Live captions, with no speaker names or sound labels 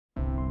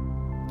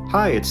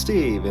Hi, it's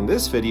Steve. In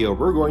this video,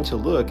 we're going to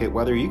look at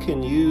whether you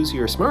can use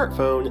your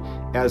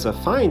smartphone as a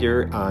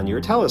finder on your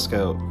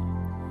telescope.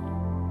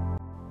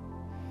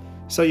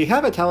 So you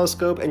have a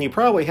telescope and you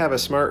probably have a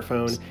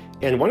smartphone,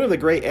 and one of the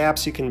great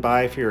apps you can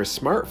buy for your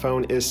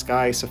smartphone is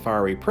Sky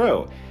Safari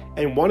Pro.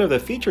 And one of the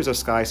features of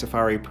Sky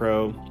Safari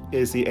Pro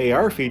is the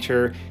AR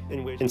feature,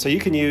 and so you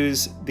can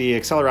use the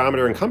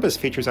accelerometer and compass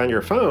features on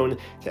your phone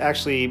to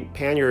actually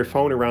pan your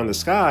phone around the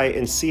sky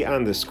and see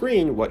on the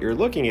screen what you're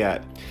looking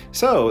at.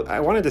 So I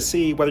wanted to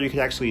see whether you could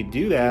actually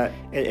do that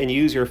and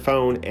use your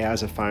phone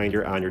as a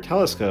finder on your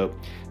telescope.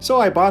 So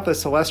I bought the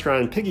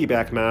Celestron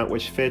piggyback mount,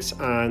 which fits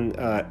on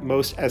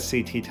most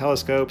SCT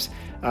telescopes.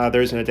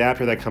 There's an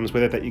adapter that comes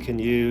with it that you can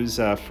use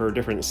for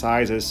different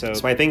sizes. So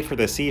I think for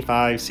the C5,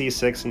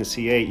 C6, and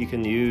C8, you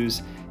can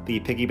use the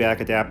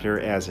piggyback adapter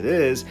as it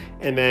is,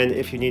 and then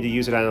if you need to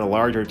use it on a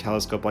larger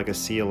telescope like a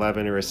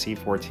C11 or a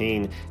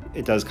C14,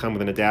 it does come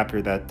with an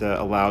adapter that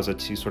allows it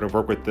to sort of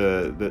work with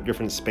the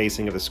different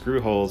spacing of the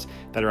screw holes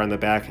that are on the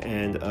back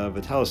end of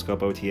the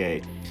telescope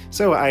OTA.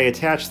 So I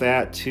attached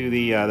that to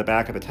the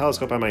back of the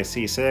telescope on my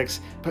C6,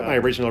 put my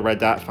original red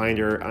dot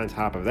finder on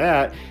top of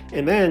that,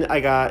 and then I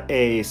got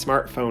a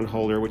smartphone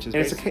holder, which is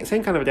it's the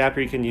same kind of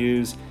adapter you can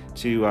use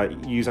to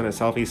use on a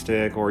selfie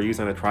stick or use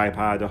on a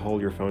tripod to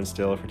hold your phone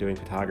still for doing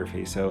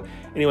photography. So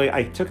anyway,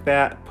 I took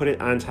that, put it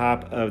on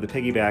top of the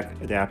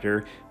piggyback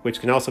adapter,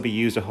 which can also be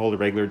used to hold a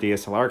regular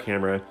DSLR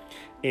camera,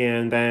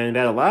 and then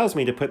that allows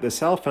me to put the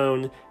cell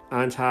phone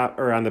on top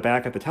or on the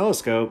back of the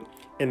telescope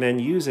and then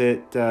use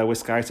it with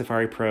Sky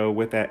Safari Pro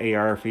with that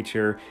AR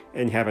feature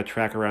and have it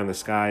track around the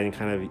sky and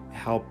kind of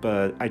help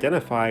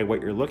identify what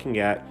you're looking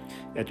at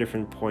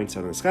different points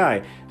on the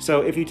sky.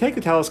 So if you take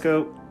the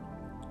telescope,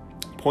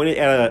 point it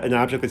at an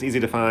object that's easy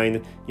to find,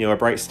 you know, a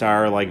bright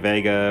star like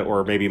Vega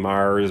or maybe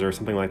Mars or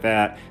something like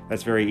that,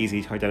 that's very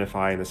easy to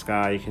identify in the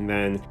sky. You can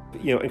then,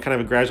 you know, and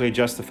kind of gradually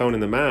adjust the phone in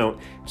the mount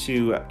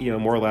to, you know,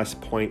 more or less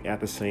point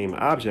at the same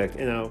object.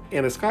 You know,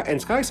 and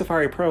Sky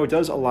Safari Pro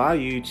does allow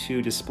you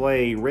to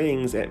display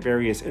rings at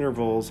various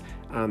intervals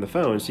on the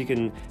phone. So you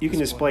can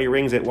display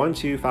rings at 1,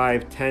 2,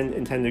 5, 10,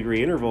 and 10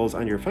 degree intervals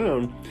on your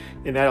phone,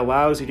 and that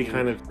allows you to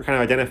kind of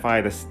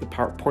identify the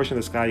portion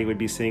of the sky you would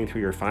be seeing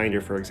through your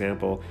finder, for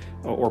example,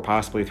 or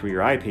possibly through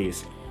your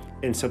eyepiece.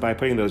 And so by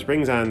putting those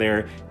rings on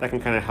there, that can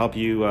kind of help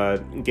you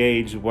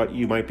gauge what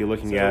you might be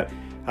looking at.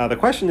 The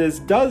question is,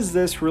 does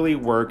this really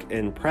work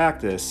in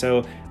practice?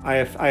 So I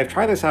have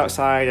tried this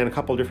outside on a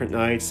couple different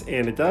nights,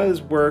 and it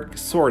does work,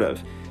 sort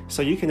of.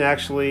 So you can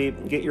actually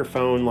get your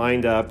phone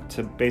lined up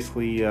to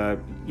basically,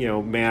 you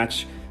know,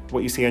 match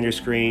what you see on your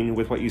screen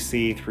with what you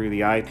see through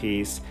the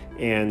eyepiece,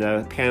 and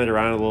pan it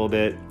around a little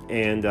bit,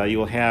 and you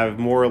will have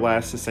more or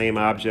less the same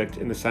object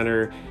in the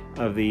center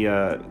of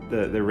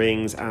the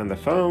rings on the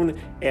phone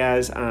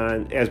as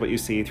what you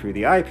see through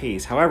the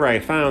eyepiece. However, I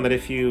found that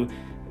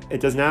it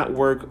does not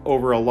work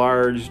over a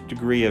large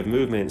degree of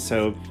movement.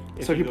 So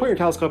if you point your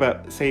telescope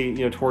at, say, you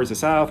know, towards the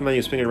south, and then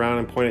you swing it around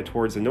and point it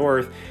towards the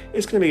north,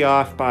 it's going to be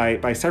off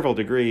by several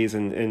degrees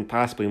and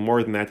possibly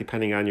more than that,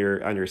 depending on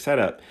your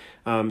setup.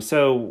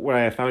 So what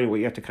I have found, what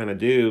you have to kind of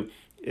do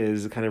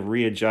is kind of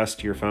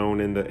readjust your phone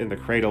in the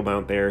cradle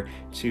mount there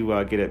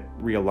to get it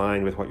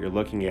realigned with what you're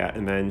looking at,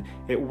 and then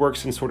it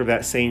works in sort of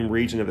that same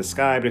region of the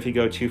sky. But if you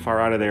go too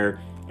far out of there,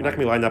 you're not going to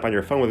be lined up on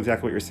your phone with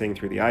exactly what you're seeing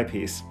through the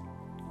eyepiece.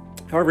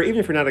 However, even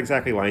if you're not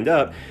exactly lined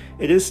up,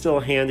 it is still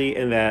handy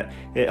in that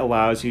it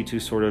allows you to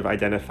sort of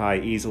identify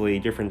easily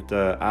different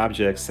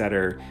objects that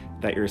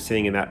you're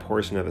seeing in that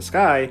portion of the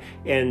sky.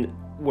 And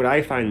what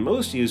I find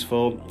most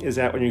useful is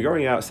that when you're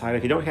going outside,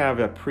 if you don't have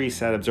a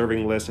preset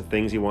observing list of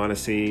things you want to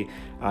see,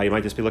 you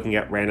might just be looking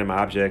at random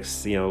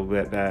objects, you know,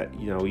 that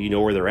you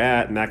know where they're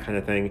at and that kind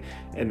of thing.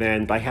 And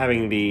then by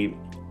having the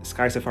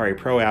Sky Safari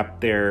Pro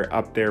app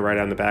up there right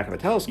on the back of the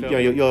telescope,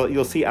 you know,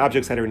 you'll see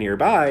objects that are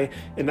nearby,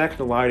 and that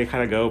can allow you to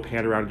kind of go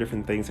pan around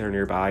different things that are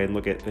nearby and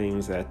look at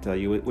things that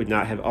you would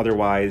not have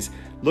otherwise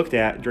looked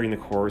at during the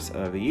course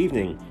of the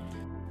evening.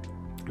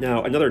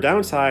 Now, another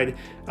downside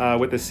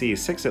with the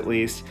C6 at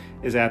least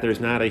is that there's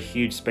not a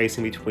huge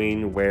spacing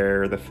between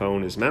where the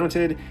phone is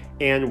mounted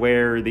and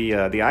where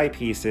the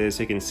eyepiece is.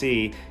 So you can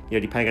see, you know,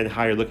 depending on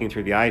how you're looking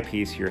through the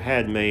eyepiece, your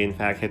head may in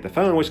fact hit the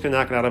phone, which can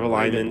knock it out of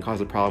alignment and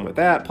cause a problem with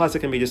that. Plus, it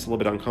can be just a little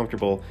bit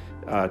uncomfortable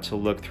to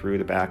look through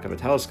the back of the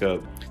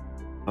telescope.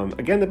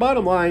 Again, the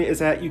bottom line is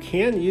that you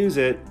can use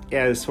it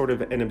as sort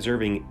of an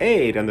observing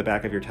aid on the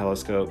back of your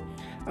telescope.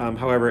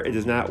 However, it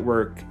does not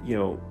work, you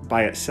know,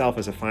 by itself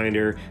as a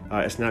finder.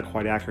 It's not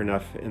quite accurate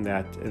enough in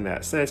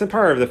that sense. And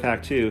part of the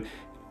fact too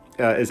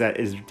is that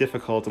it's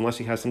difficult unless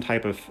you have some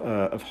type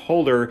of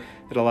holder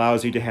that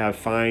allows you to have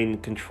fine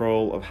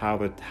control of how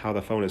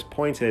the phone is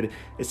pointed.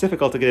 It's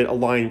difficult to get it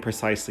aligned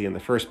precisely in the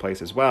first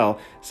place as well,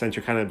 since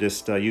you're kind of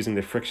just using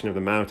the friction of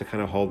the mount to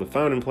kind of hold the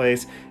phone in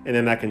place, and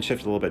then that can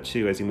shift a little bit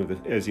too as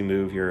you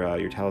move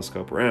your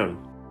telescope around.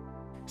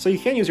 So you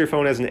can use your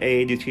phone as an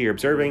aid to your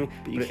observing,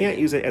 but you can't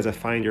use it as a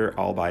finder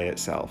all by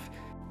itself.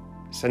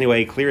 So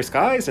anyway, clear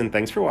skies, and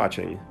thanks for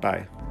watching.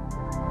 Bye.